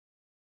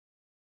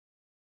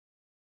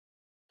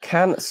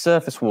can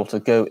surface water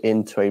go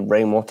into a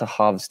rainwater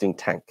harvesting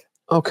tank?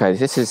 Okay,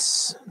 this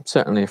is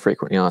certainly a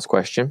frequently asked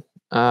question.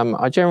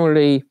 I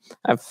generally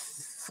have,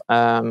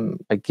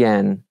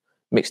 again,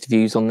 mixed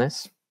views on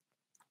this.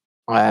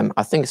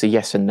 I think it's a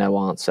yes and no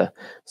answer.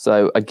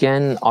 So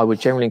again, I would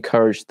generally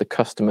encourage the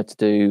customer to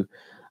do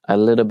a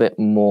little bit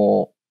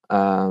more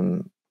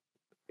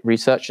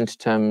research into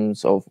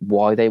terms of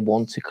why they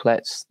want to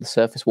collect the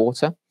surface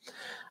water.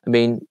 I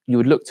mean, you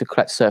would look to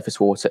collect surface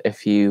water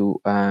if you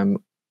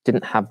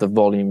didn't have the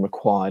volume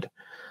required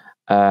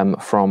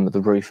from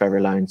the roof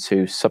area alone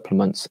to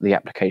supplement the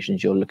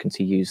applications you're looking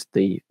to use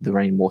the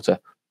rainwater,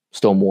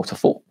 stormwater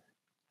for.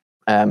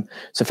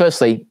 So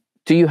firstly,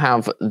 do you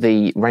have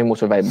the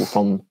rainwater available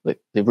from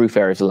the roof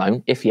areas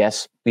alone? If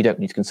yes, you don't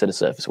need to consider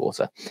surface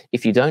water.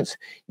 If you don't,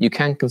 you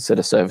can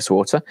consider surface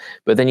water,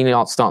 but then you need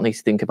to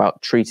think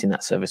about treating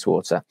that surface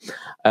water.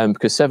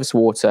 Because surface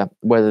water,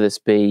 whether this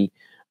be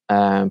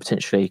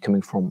potentially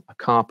coming from a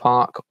car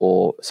park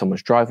or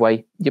someone's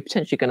driveway, you're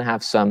potentially going to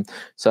have some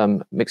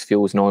mixed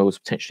fuels and oils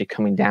potentially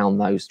coming down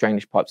those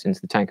drainage pipes into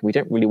the tank. And we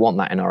don't really want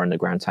that in our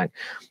underground tank.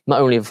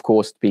 Not only, of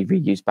course, to be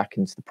reused back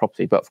into the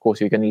property, but of course,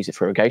 if you're going to use it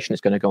for irrigation,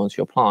 it's going to go onto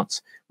your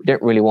plants. We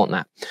don't really want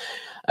that.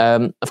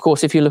 Of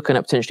course, if you're looking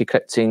at potentially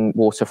collecting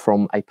water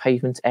from a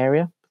pavement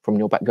area, from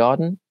your back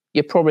garden,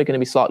 you're probably going to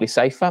be slightly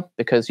safer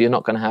because you're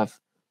not going to have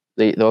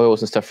the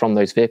oils and stuff from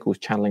those vehicles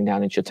channeling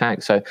down into your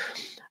tank. So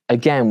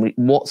again,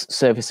 what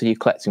surface are you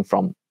collecting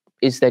from?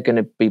 Is there going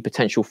to be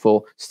potential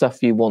for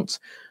stuff you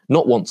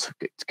not want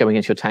going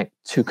into your tank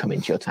to come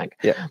into your tank?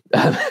 Yeah.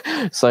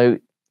 So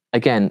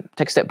again,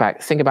 take a step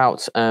back. Think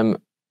about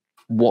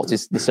what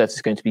is the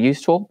surface going to be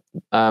used for?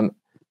 How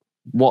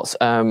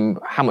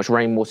much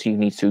rainwater you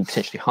need to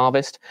potentially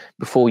harvest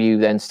before you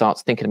then start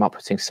thinking about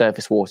putting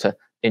surface water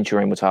into your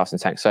rainwater harvesting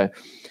tank. So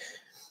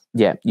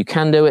yeah, you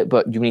can do it,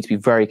 but you need to be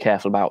very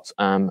careful about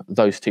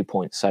those 2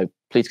 points. So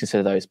please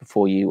consider those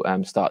before you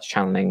start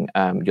channeling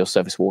your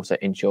surface water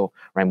into your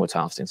rainwater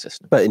harvesting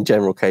system. But in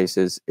general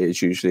cases,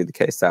 it's usually the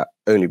case that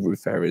only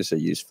roof areas are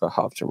used for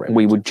harvesting rainwater.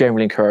 We would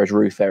generally encourage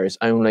roof areas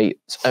only.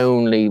 It's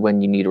only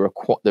when you need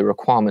the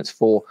requirements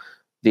for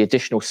the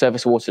additional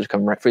surface water to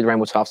come through the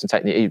rainwater harvesting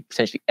tank that you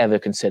potentially ever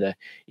consider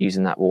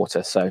using that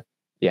water. So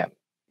yeah,